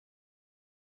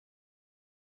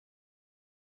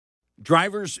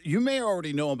Drivers, you may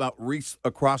already know about Wreaths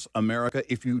Across America.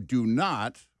 If you do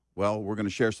not, well, we're going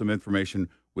to share some information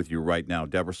with you right now.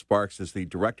 Deborah Sparks is the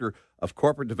Director of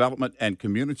Corporate Development and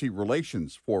Community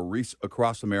Relations for Wreaths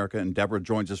Across America, and Deborah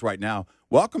joins us right now.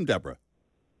 Welcome, Deborah.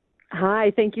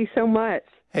 Hi, thank you so much.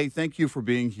 Hey, thank you for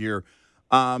being here.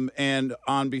 And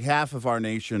on behalf of our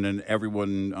nation and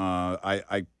everyone,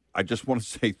 I just want to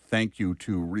say thank you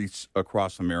to Wreaths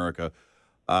Across America.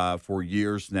 For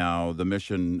years now, the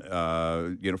mission,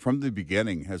 from the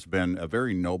beginning has been a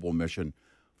very noble mission.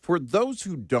 For those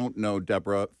who don't know,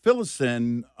 Deborah, fill us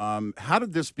in. How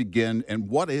did this begin, and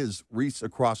what is Wreaths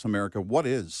Across America? What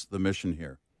is the mission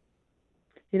here?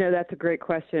 That's a great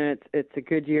question. It's a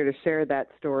good year to share that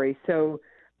story. So,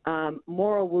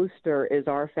 Morrill Wooster is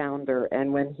our founder,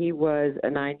 and when he was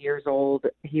 9 years old,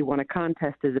 he won a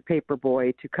contest as a paper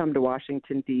boy to come to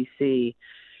Washington, D.C.,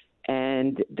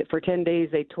 and for 10 days,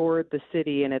 they toured the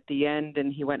city, and at the end,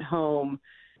 and he went home,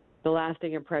 the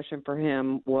lasting impression for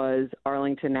him was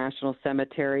Arlington National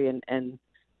Cemetery and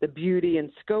the beauty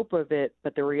and scope of it,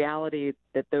 but the reality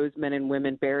that those men and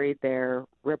women buried there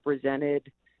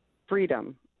represented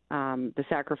freedom, the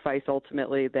sacrifice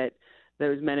ultimately that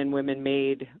those men and women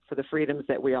made for the freedoms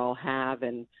that we all have.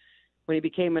 And when he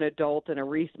became an adult and a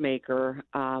wreath maker,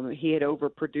 he had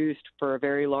overproduced for a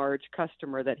very large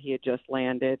customer that he had just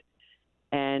landed.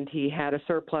 And he had a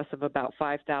surplus of about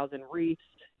 5,000 wreaths.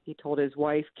 He told his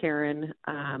wife, Karen,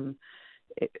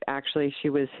 actually she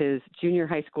was his junior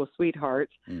high school sweetheart.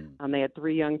 They had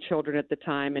 3 young children at the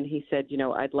time. And he said,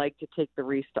 I'd like to take the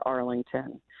wreaths to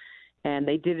Arlington. And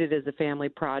they did it as a family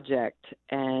project.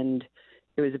 And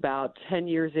it was about 10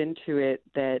 years into it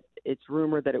that it's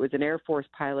rumored that it was an Air Force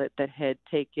pilot that had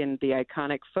taken the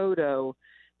iconic photo.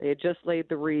 They had just laid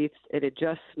the wreaths. It had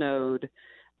just snowed.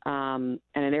 And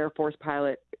an Air Force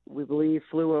pilot, we believe,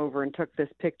 flew over and took this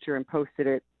picture and posted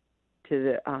it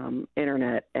to the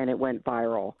internet, and it went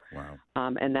viral. Wow.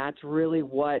 And that's really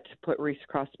what put Wreaths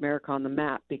Across America on the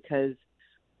map, because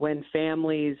when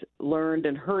families learned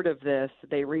and heard of this,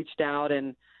 they reached out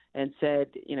and said,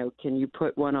 can you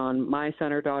put one on my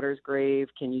son or daughter's grave?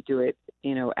 Can you do it,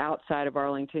 outside of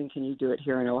Arlington? Can you do it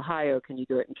here in Ohio? Can you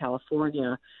do it in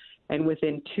California? And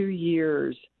within 2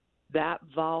 years, that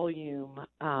volume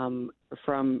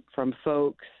from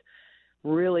folks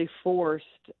really forced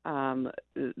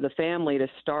the family to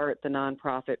start the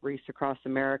nonprofit Wreaths Across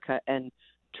America, and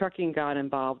trucking got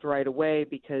involved right away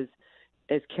because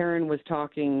as Karen was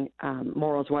talking,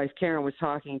 Morrill's wife Karen was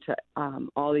talking to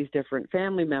all these different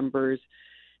family members,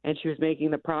 and she was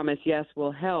making the promise, yes,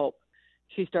 we'll help.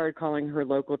 She started calling her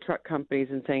local truck companies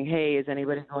and saying, hey, is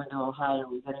anybody going to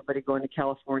Ohio? Is anybody going to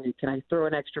California? Can I throw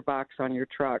an extra box on your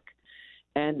truck?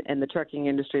 And the trucking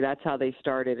industry, that's how they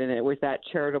started. And it was that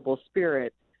charitable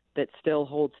spirit that still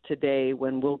holds today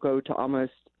when we'll go to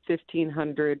almost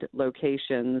 1,500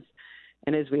 locations.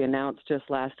 And as we announced just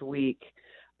last week,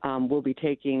 we'll be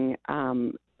taking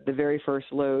the very first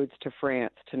loads to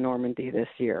France, to Normandy this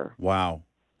year. Wow.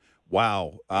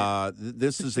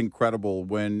 This is incredible.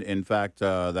 When, in fact,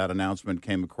 that announcement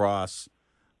came across,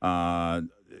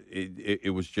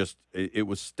 it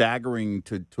was staggering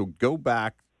to go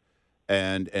back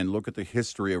and look at the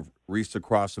history of Wreaths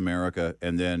Across America,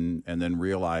 and then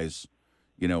realize,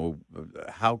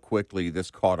 how quickly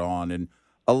this caught on. And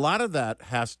a lot of that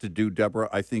has to do, Deborah,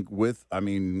 I think,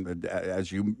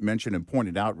 as you mentioned and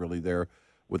pointed out, really there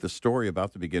with the story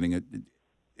about the beginning,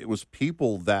 it was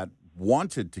people that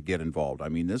wanted to get involved. I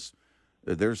mean,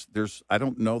 I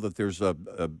don't know that there's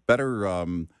a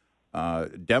better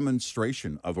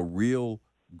demonstration of a real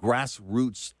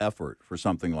grassroots effort for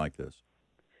something like this.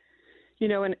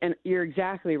 And you're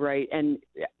exactly right. And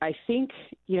I think,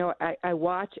 I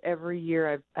watch every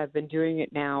year. I've been doing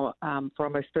it now for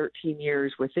almost 13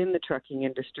 years within the trucking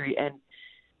industry. And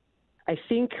I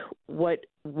think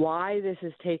why this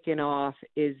has taken off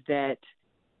is that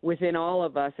within all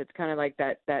of us, it's kind of like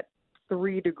that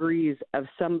 3 degrees of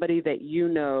somebody that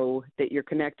that you're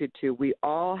connected to. We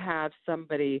all have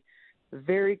somebody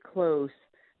very close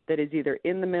that is either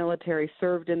in the military,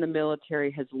 served in the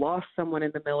military, has lost someone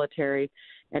in the military.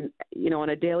 And, on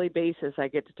a daily basis, I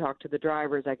get to talk to the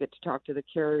drivers, I get to talk to the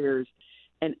carriers,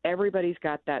 and everybody's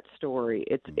got that story.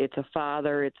 It's a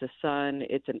father, it's a son,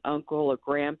 it's an uncle, a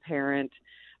grandparent,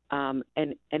 and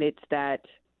it's that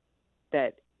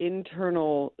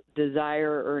internal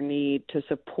desire or need to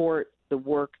support the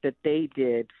work that they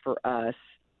did for us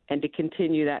and to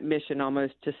continue that mission,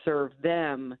 almost to serve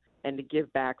them and to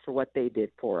give back for what they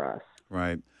did for us.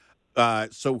 Right.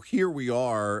 So here we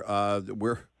are.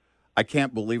 I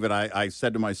can't believe it. I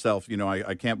said to myself,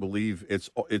 I can't believe it's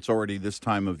already this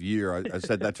time of year. I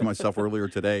said that to myself earlier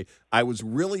today. I was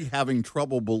really having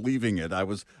trouble believing it.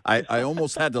 I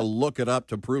almost had to look it up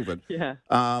to prove it. Yeah.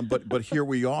 But here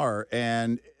we are,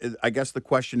 and I guess the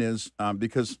question is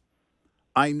because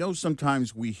I know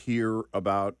sometimes we hear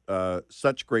about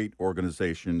such great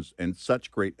organizations and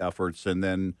such great efforts, and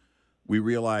then we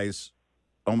realize,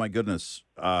 oh my goodness,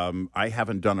 I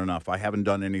haven't done enough. I haven't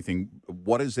done anything.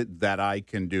 What is it that I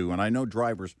can do? And I know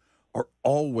drivers are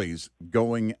always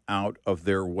going out of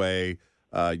their way.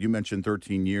 You mentioned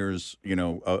 13 years,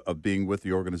 of being with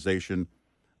the organization.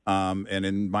 And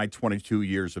in my 22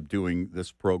 years of doing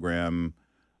this program,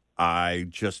 I've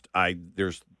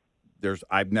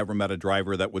never met a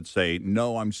driver that would say,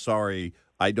 no, I'm sorry,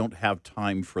 I don't have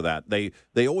time for that.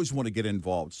 They always want to get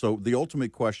involved. So the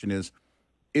ultimate question is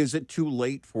it too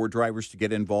late for drivers to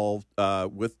get involved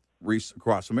with Wreaths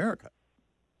Across America?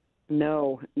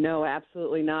 No,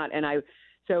 absolutely not.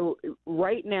 So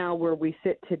right now where we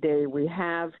sit today, we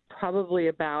have probably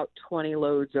about 20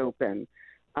 loads open.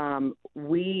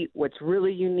 What's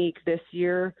really unique this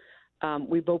year,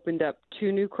 we've opened up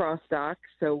 2 new cross docks.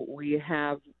 So we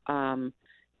have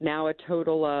now a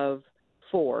total of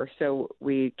 4. So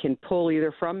we can pull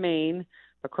either from Maine,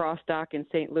 a cross dock in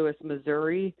St. Louis,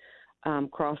 Missouri,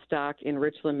 cross dock in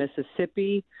Richland,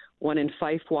 Mississippi, one in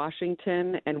Fife,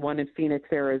 Washington, and one in Phoenix,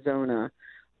 Arizona.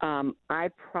 I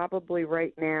probably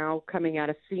right now, coming out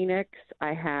of Phoenix,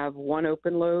 I have 1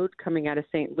 open load. Coming out of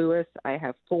St. Louis, I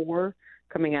have 4.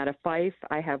 Coming out of Fife,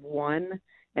 I have 1.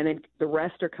 And then the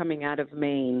rest are coming out of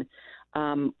Maine.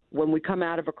 When we come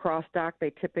out of a cross dock,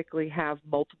 they typically have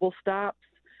multiple stops.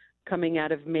 Coming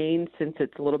out of Maine, since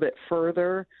it's a little bit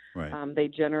further, Right. they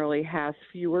generally have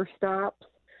fewer stops.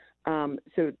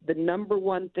 So the number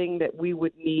one thing that we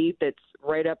would need that's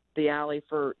right up the alley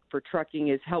for trucking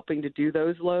is helping to do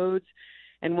those loads.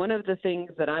 And one of the things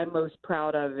that I'm most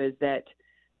proud of is that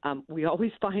we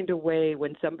always find a way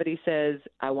when somebody says,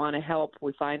 I want to help,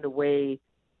 we find a way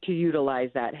to utilize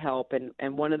that help.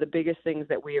 And one of the biggest things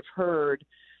that we have heard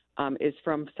is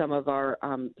from some of our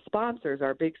sponsors,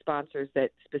 our big sponsors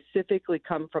that specifically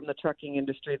come from the trucking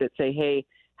industry that say, hey,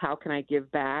 how can I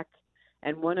give back?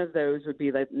 And one of those would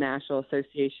be the National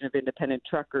Association of Independent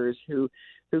Truckers, who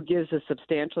gives a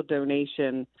substantial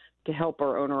donation to help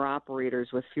our owner-operators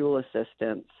with fuel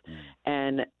assistance.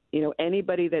 And,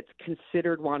 anybody that's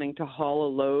considered wanting to haul a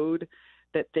load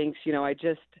that thinks,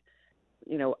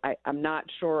 I'm not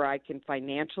sure I can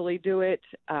financially do it.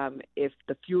 If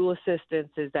the fuel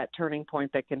assistance is that turning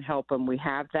point that can help them, we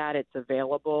have that. It's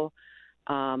available.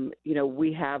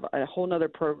 We have a whole nother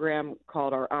program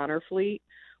called our Honor Fleet,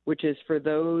 which is for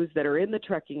those that are in the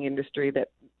trucking industry that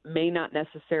may not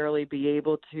necessarily be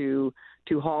able to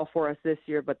haul for us this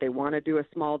year, but they want to do a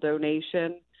small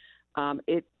donation.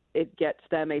 It gets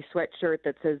them a sweatshirt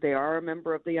that says they are a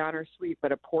member of the Honor Suite,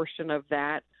 but a portion of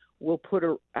that we'll put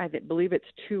I believe it's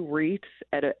 2 wreaths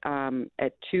at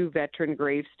 2 veteran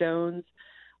gravestones.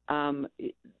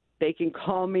 They can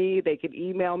call me, they can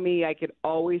email me. I can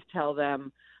always tell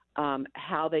them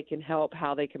how they can help,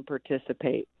 how they can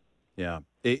participate. Yeah,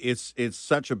 it's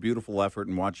such a beautiful effort,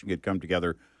 and watching it come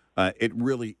together, it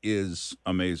really is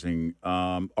amazing.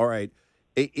 All right,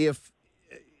 if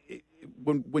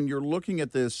when you're looking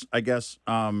at this, I guess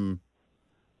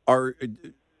are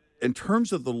in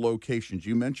terms of the locations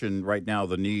you mentioned right now,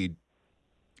 the need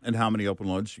and how many open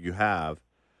loads you have.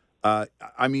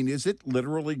 I mean, is it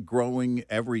literally growing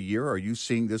every year? Are you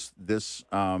seeing this?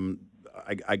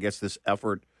 I guess this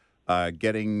effort.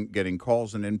 Getting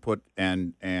calls and input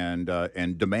and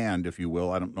demand, if you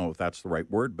will. I don't know if that's the right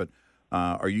word, but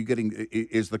are you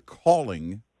is the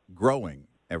calling growing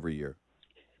every year?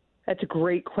 That's a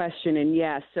great question. And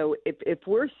yes, so if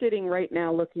we're sitting right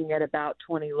now looking at about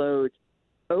 20 loads,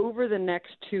 over the next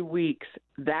 2 weeks,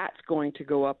 that's going to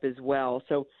go up as well.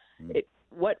 So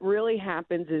what really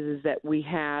happens is that we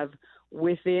have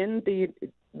within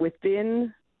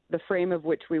the frame of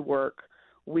which we work,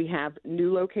 we have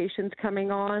new locations coming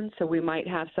on. So we might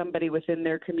have somebody within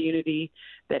their community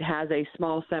that has a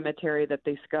small cemetery that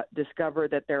they discover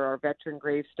that there are veteran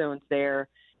gravestones there,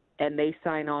 and they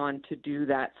sign on to do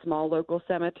that small local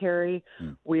cemetery.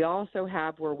 We also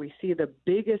have where we see the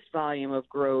biggest volume of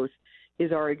growth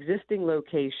is our existing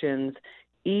locations.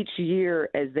 Each year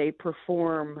as they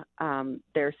perform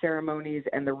their ceremonies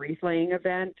and the wreath laying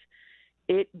event,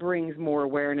 it brings more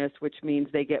awareness, which means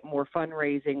they get more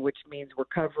fundraising, which means we're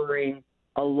covering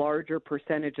a larger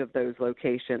percentage of those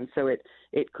locations. So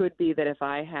it could be that if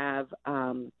I have,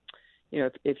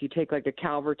 if you take like a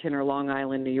Calverton or Long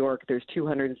Island, New York, there's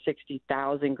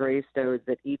 260,000 gravestones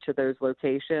at each of those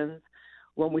locations.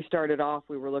 when we started off,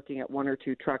 we were looking at 1 or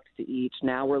 2 trucks to each.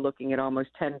 Now we're looking at almost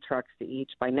 10 trucks to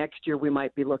each. By next year, we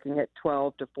might be looking at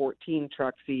 12 to 14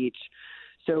 trucks each.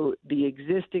 So the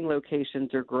existing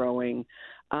locations are growing.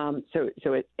 So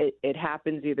it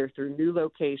happens either through new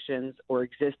locations or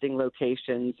existing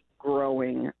locations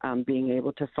growing, being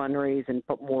able to fundraise and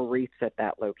put more wreaths at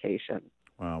that location.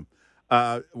 Wow.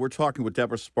 We're talking with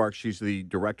Deborah Sparks. She's the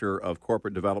Director of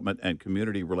Corporate Development and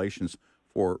Community Relations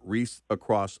for Wreaths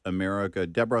Across America.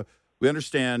 Deborah, we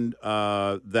understand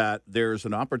that there's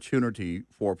an opportunity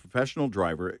for a professional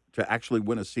driver to actually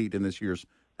win a seat in this year's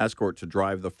escort to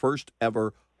drive the first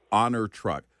ever honor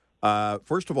truck.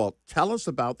 First of all, tell us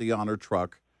about the honor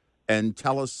truck and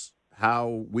tell us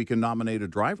how we can nominate a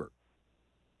driver.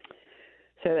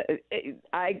 So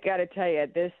I got to tell you,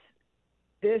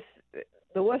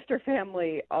 the Worcester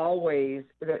family always,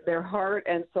 their heart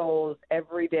and souls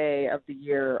every day of the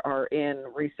year are in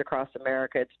Wreaths Across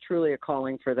America. It's truly a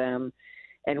calling for them.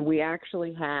 And we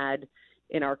actually had,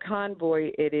 in our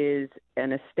convoy, it is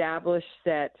an established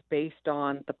set based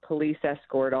on the police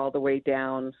escort all the way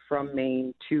down from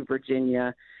Maine to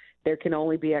Virginia. There can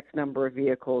only be X number of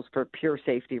vehicles for pure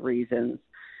safety reasons.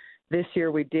 This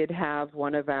year we did have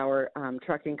one of our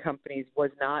trucking companies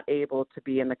was not able to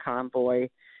be in the convoy.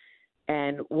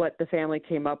 And what the family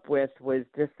came up with was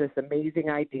just this amazing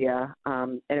idea.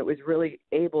 And it was really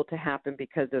able to happen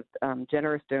because of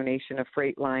generous donation of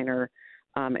Freightliner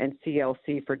and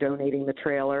CLC for donating the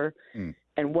trailer.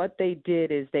 And what they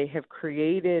did is they have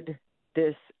created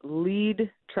this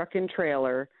lead truck and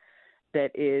trailer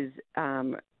that is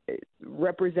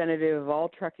representative of all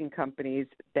trucking companies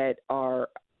that are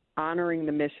honoring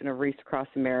the mission of Wreaths Across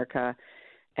America.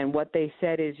 And what they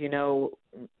said is,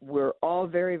 we're all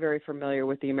very, very familiar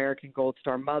with the American Gold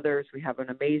Star mothers. We have an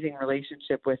amazing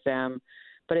relationship with them.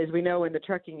 But as we know in the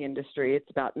trucking industry, it's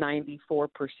about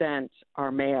 94%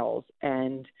 are males.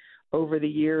 And over the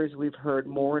years, we've heard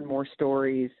more and more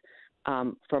stories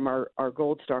from our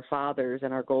Gold Star fathers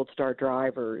and our Gold Star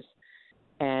drivers.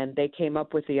 And they came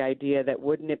up with the idea that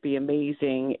wouldn't it be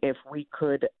amazing if we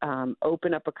could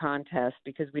open up a contest,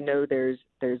 because we know there's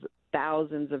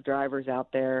thousands of drivers out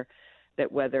there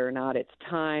that whether or not it's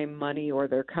time, money, or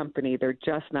their company, they're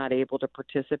just not able to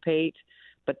participate,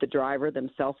 but the driver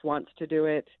themselves wants to do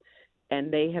it.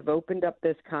 And they have opened up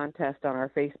this contest on our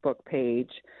Facebook page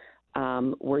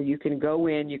where you can go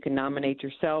in, you can nominate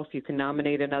yourself, you can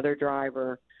nominate another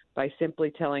driver by simply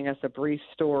telling us a brief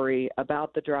story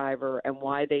about the driver and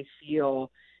why they feel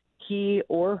he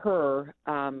or her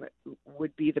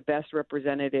would be the best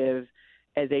representative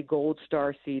as a Gold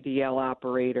Star CDL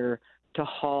operator to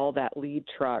haul that lead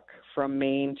truck from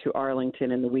Maine to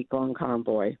Arlington in the week-long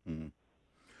convoy.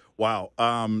 Wow.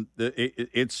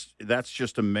 That's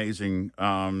just amazing.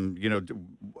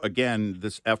 Again,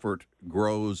 this effort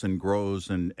grows and grows,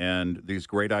 and these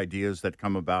great ideas that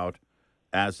come about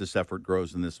as this effort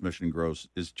grows and this mission grows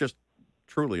is just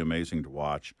truly amazing to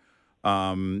watch.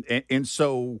 And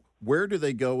so where do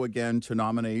they go again to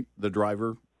nominate the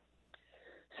driver?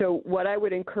 So what I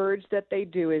would encourage that they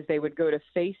do is they would go to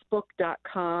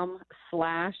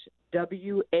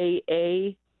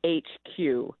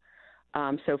facebook.com/WAAHQ.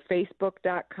 So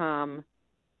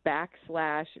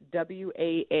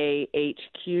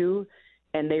facebook.com/WAAHQ,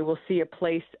 and they will see a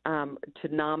place to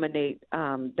nominate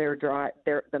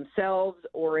themselves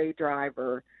or a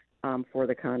driver for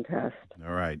the contest.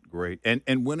 All right, great.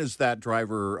 And when is that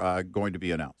driver going to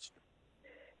be announced?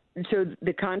 So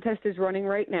the contest is running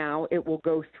right now. It will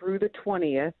go through the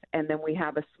 20th, and then we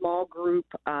have a small group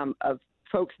of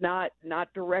folks not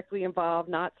directly involved,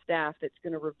 not staff, that's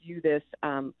going to review this,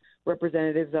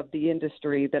 representatives of the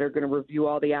industry that are going to review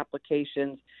all the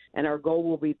applications, and our goal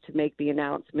will be to make the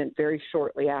announcement very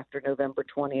shortly after November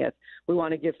 20th. We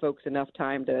want to give folks enough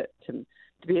time to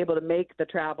be able to make the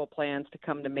travel plans to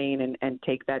come to Maine and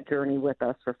take that journey with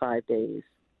us for 5 days.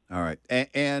 All right,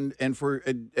 and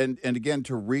again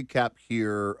to recap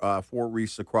here for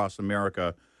Wreaths Across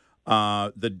America,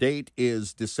 the date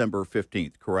is December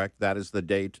 15th, correct? That is the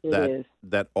date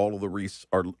that all of the wreaths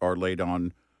are laid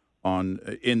on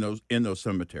in those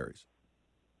cemeteries.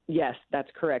 Yes,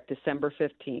 that's correct. December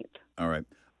 15th. All right,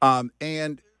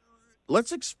 and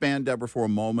let's expand, Deborah, for a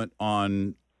moment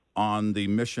on the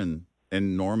mission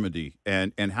in Normandy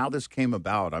and how this came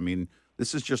about. I mean,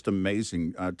 this is just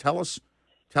amazing. Tell us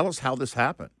how this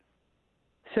happened.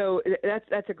 So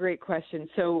that's a great question.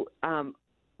 So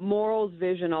Moral's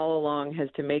vision all along has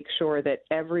to make sure that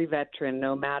every veteran,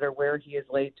 no matter where he is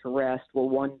laid to rest, will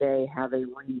one day have a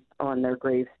wreath on their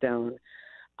gravestone.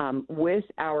 With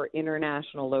our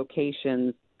international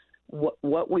locations,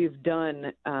 what we've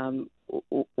done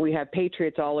we have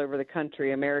patriots all over the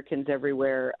country, Americans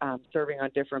everywhere, serving on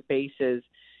different bases.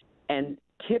 And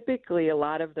typically a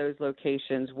lot of those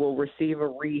locations will receive a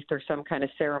wreath or some kind of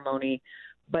ceremony,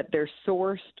 but they're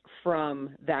sourced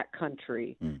from that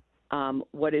country.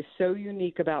 What is so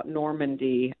unique about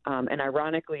Normandy, and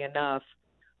ironically enough,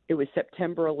 it was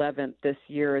September 11th this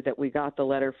year that we got the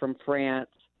letter from France.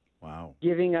 Wow.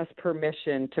 Giving us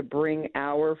permission to bring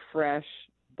our fresh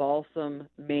balsam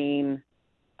Maine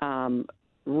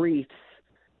wreaths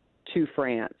to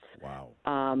France. Wow.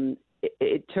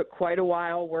 It took quite a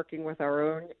while working with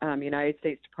our own United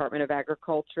States Department of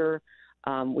Agriculture.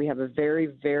 We have a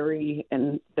very,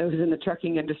 and those in the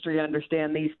trucking industry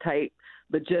understand these tight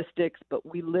logistics, but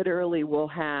we literally will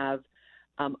have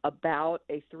about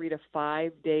a 3 to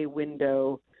 5 day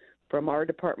window from our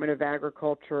Department of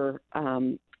Agriculture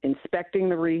inspecting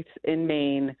the wreaths in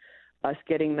Maine, us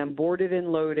getting them boarded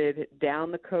and loaded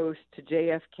down the coast to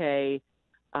JFK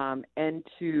and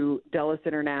to Dulles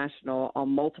International on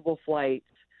multiple flights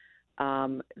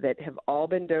that have all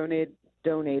been donated,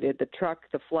 the truck,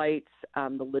 the flights,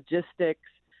 the logistics.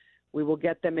 We will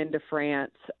get them into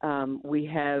France. We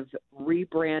have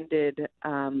rebranded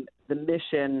the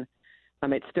mission.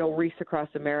 It's still Wreaths Across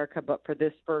America, but for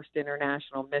this first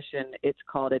international mission, it's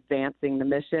called Advancing the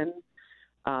Mission.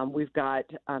 We've got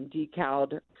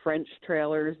decaled French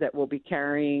trailers that will be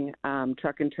carrying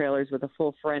truck and trailers with a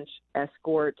full French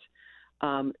escort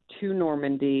to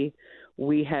Normandy.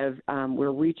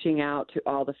 We're reaching out to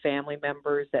all the family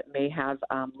members that may have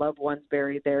loved ones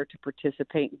buried there to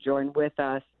participate and join with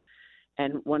us.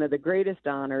 And one of the greatest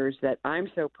honors that I'm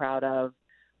so proud of,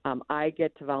 I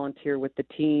get to volunteer with the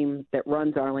team that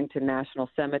runs Arlington National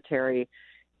Cemetery,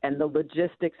 and the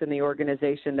logistics and the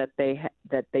organization that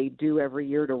they do every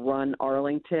year to run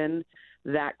Arlington.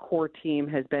 That core team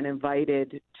has been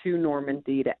invited to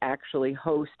Normandy to actually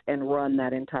host and run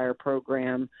that entire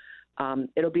program.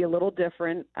 It'll be a little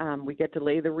different. We get to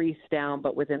lay the wreaths down,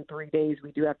 but within 3 days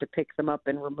we do have to pick them up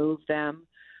and remove them.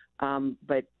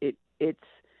 But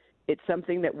it's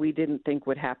something that we didn't think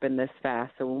would happen this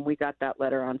fast. So when we got that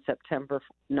letter on September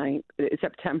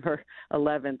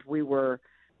 11th, we were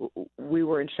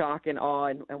in shock and awe,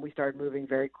 and we started moving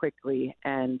very quickly.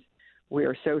 And we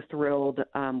are so thrilled.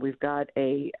 We've got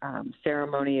a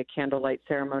ceremony, a candlelight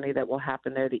ceremony that will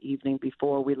happen there the evening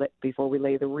before we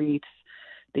lay the wreaths.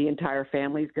 The entire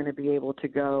family is going to be able to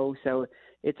go. So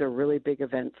it's a really big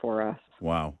event for us.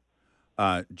 Wow.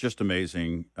 Just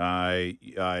amazing. I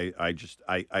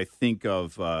think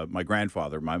of my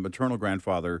grandfather. My maternal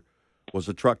grandfather was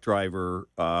a truck driver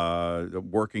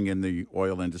working in the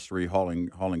oil industry,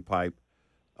 hauling pipe,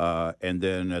 and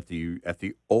then at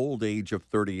the old age of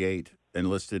 38,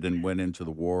 enlisted and went into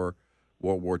the World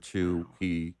War II.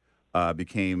 He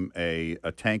became a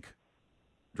tank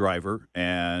driver,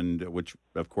 and which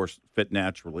of course fit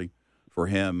naturally for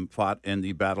him. Fought in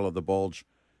the Battle of the Bulge,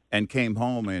 and came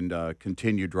home and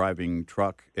continued driving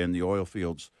truck in the oil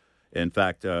fields. In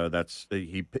fact,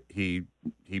 he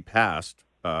passed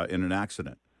in an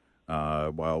accident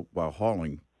while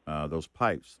hauling those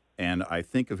pipes. And I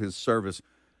think of his service.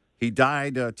 He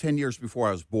died 10 years before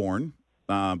I was born,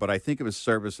 but I think of his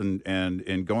service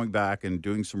and going back and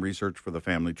doing some research for the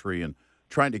family tree and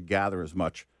trying to gather as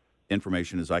much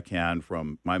information as I can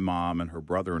from my mom and her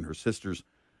brother and her sisters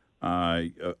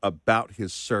about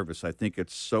his service. I think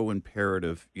it's so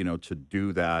imperative, to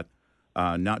do that,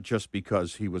 not just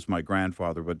because he was my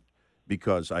grandfather, but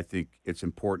because I think it's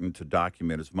important to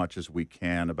document as much as we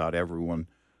can about everyone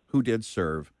who did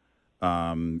serve.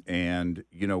 And when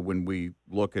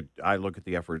I look at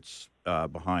the efforts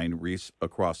behind Wreaths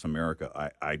Across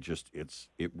America,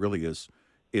 it really is,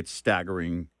 it's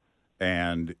staggering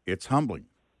and it's humbling.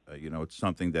 It's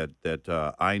something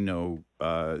that I know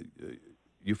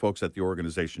you folks at the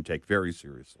organization take very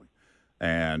seriously.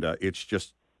 And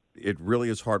it really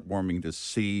is heartwarming to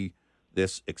see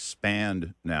this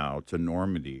expand now to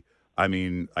Normandy. I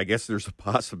mean, I guess there's a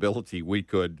possibility we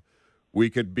could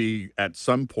be at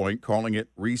some point calling it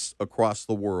Wreaths Across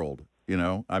the World.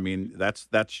 I mean, that's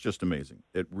just amazing.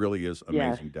 It really is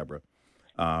amazing, yes. Deborah.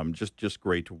 Just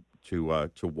great to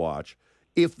watch.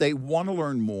 If they want to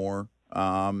learn more,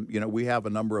 we have a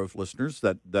number of listeners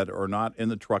that are not in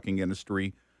the trucking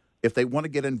industry. If they want to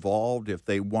get involved, if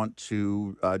they want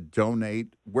to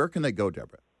donate, where can they go,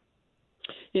 Deborah?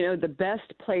 The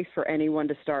best place for anyone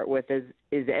to start with is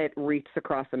at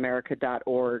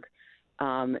wreathsacrossamerica.org.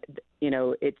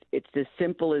 It's as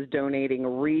simple as donating a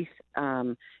wreath.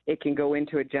 It can go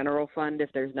into a general fund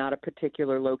if there's not a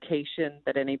particular location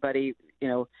that anybody,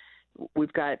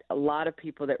 we've got a lot of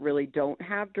people that really don't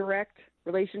have direct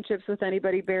relationships with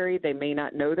anybody buried. They may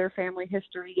not know their family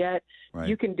history yet. Right.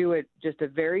 You can do it just a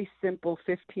very simple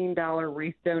 $15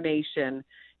 wreath donation,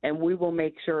 and we will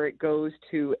make sure it goes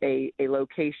to a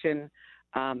location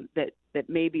that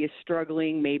maybe is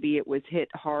struggling. Maybe it was hit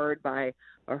hard by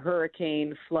a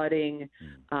hurricane, flooding.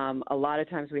 A lot of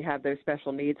times we have those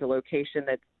special needs, a location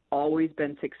that's always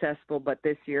been successful, but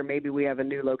this year maybe we have a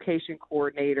new location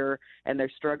coordinator and they're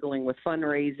struggling with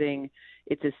fundraising.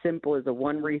 It's as simple as a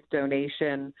one wreath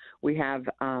donation. We have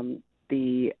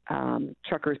the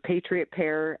Truckers Patriot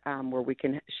Pair where we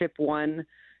can ship one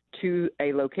to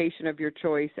a location of your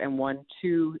choice and one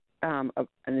to an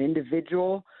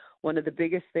individual. One of the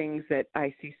biggest things that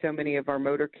I see so many of our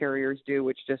motor carriers do,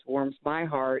 which just warms my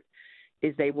heart,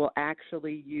 is they will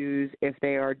actually use, if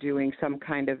they are doing some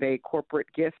kind of a corporate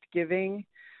gift giving,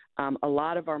 a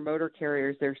lot of our motor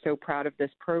carriers, they're so proud of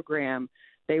this program,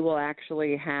 they will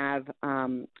actually have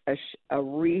a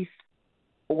wreath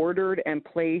ordered and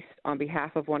placed on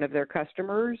behalf of one of their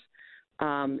customers.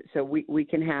 So we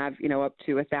can have, up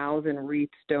to 1,000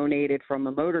 wreaths donated from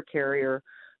a motor carrier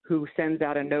who sends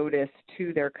out a notice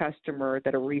to their customer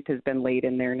that a wreath has been laid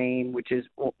in their name, which is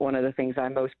one of the things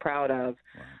I'm most proud of.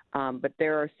 Wow. But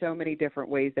there are so many different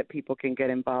ways that people can get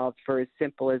involved for as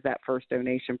simple as that first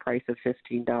donation price of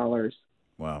 $15.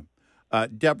 Wow.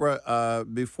 Deborah,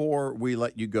 before we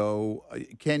let you go,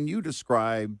 can you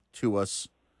describe to us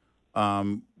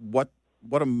what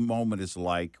a moment is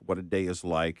like, what a day is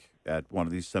like at one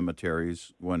of these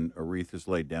cemeteries when a wreath is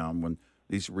laid down, when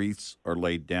these wreaths are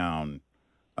laid down?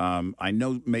 I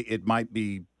know it might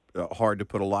be hard to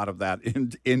put a lot of that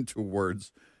into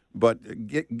words, but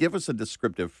give us a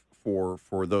descriptive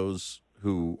for those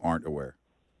who aren't aware.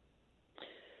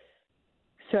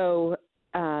 So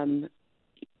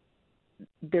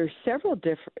there's several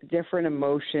different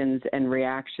emotions and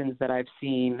reactions that I've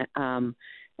seen, and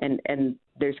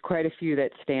there's quite a few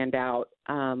that stand out.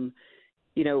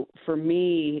 For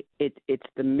me, it's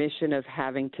the mission of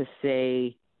having to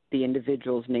say the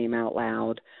individual's name out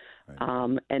loud.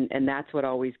 Right. And that's what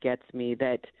always gets me,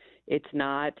 that it's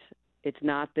not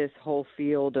this whole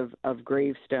field of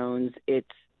gravestones.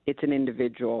 It's an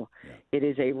individual. Yeah. It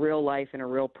is a real life and a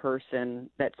real person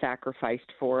that sacrificed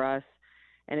for us.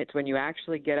 And it's when you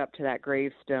actually get up to that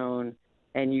gravestone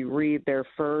and you read their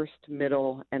first,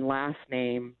 middle, and last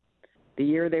name, the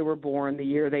year they were born, the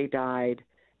year they died,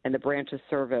 and the branch of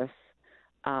service.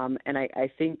 And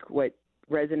I think what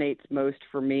resonates most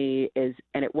for me is,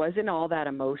 and it wasn't all that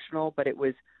emotional, but it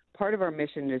was part of our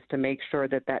mission is to make sure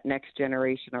that next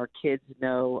generation, our kids,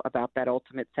 know about that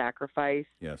ultimate sacrifice.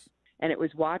 Yes. And it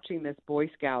was watching this Boy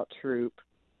Scout troop.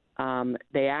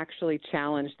 They actually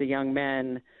challenged the young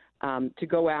men to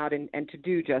go out and to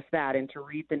do just that and to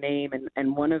read the name.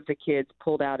 And one of the kids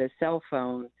pulled out his cell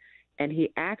phone, and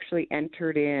he actually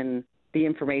entered in the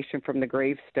information from the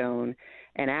gravestone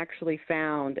and actually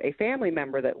found a family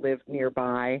member that lived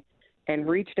nearby and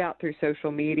reached out through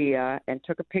social media and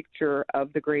took a picture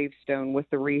of the gravestone with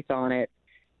the wreath on it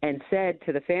and said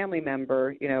to the family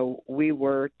member, we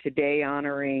were today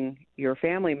honoring your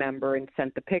family member, and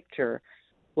sent the picture.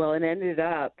 Well, it ended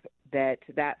up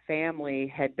that family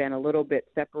had been a little bit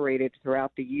separated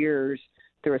throughout the years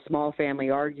through a small family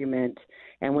argument.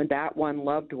 And when that one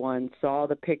loved one saw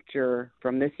the picture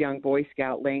from this young Boy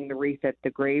Scout laying the wreath at the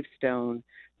gravestone,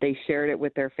 they shared it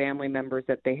with their family members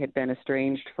that they had been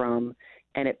estranged from,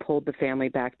 and it pulled the family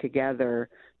back together,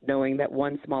 knowing that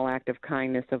one small act of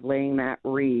kindness of laying that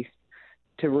wreath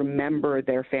to remember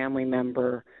their family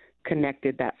member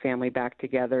connected that family back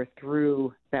together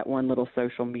through that one little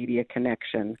social media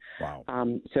connection. Wow.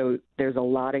 So there's a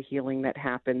lot of healing that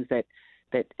happens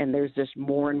and there's just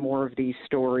more and more of these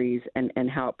stories and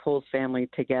how it pulls family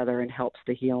together and helps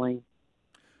the healing.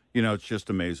 It's just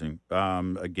amazing.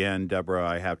 Again, Deborah,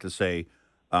 I have to say,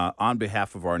 on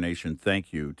behalf of our nation,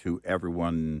 thank you to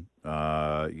everyone,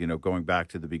 going back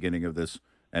to the beginning of this,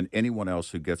 and anyone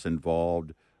else who gets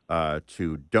involved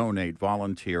to donate,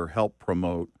 volunteer, help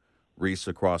promote Wreaths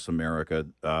Across America.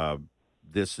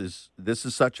 This is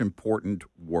such important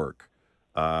work,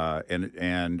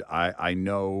 and I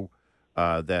know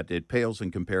that it pales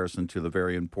in comparison to the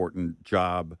very important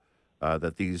job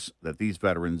that these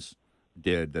veterans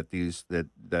did, that these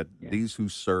who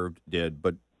served did.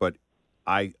 But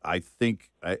I think,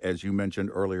 as you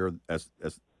mentioned earlier, as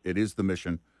it is the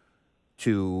mission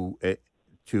to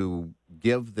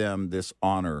give them this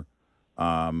honor.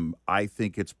 I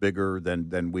think it's bigger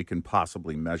than we can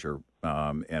possibly measure.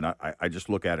 And I just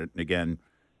look at it, and again,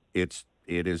 it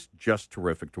is just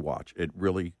terrific to watch. It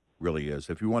really, really is.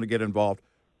 If you want to get involved,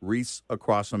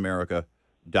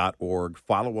 wreathsacrossamerica.org.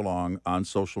 Follow along on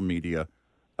social media.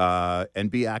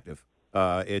 and be active.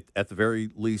 At the very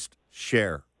least,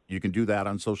 share. You can do that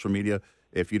on social media.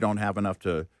 If you don't have enough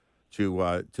to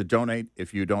donate,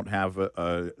 if you don't have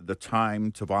the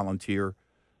time to volunteer,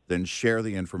 then share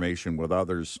the information with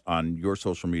others on your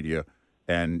social media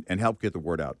and help get the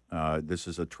word out. This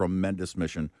is a tremendous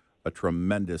mission, a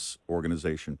tremendous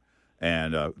organization,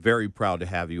 and very proud to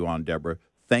have you on, Deborah.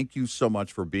 Thank you so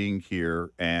much for being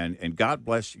here, and God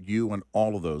bless you and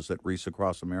all of those at Wreaths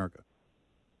Across America.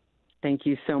 Thank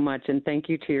you so much, and thank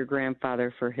you to your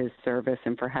grandfather for his service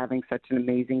and for having such an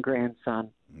amazing grandson.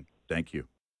 Thank you.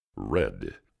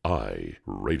 Red Eye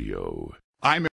Radio. I'm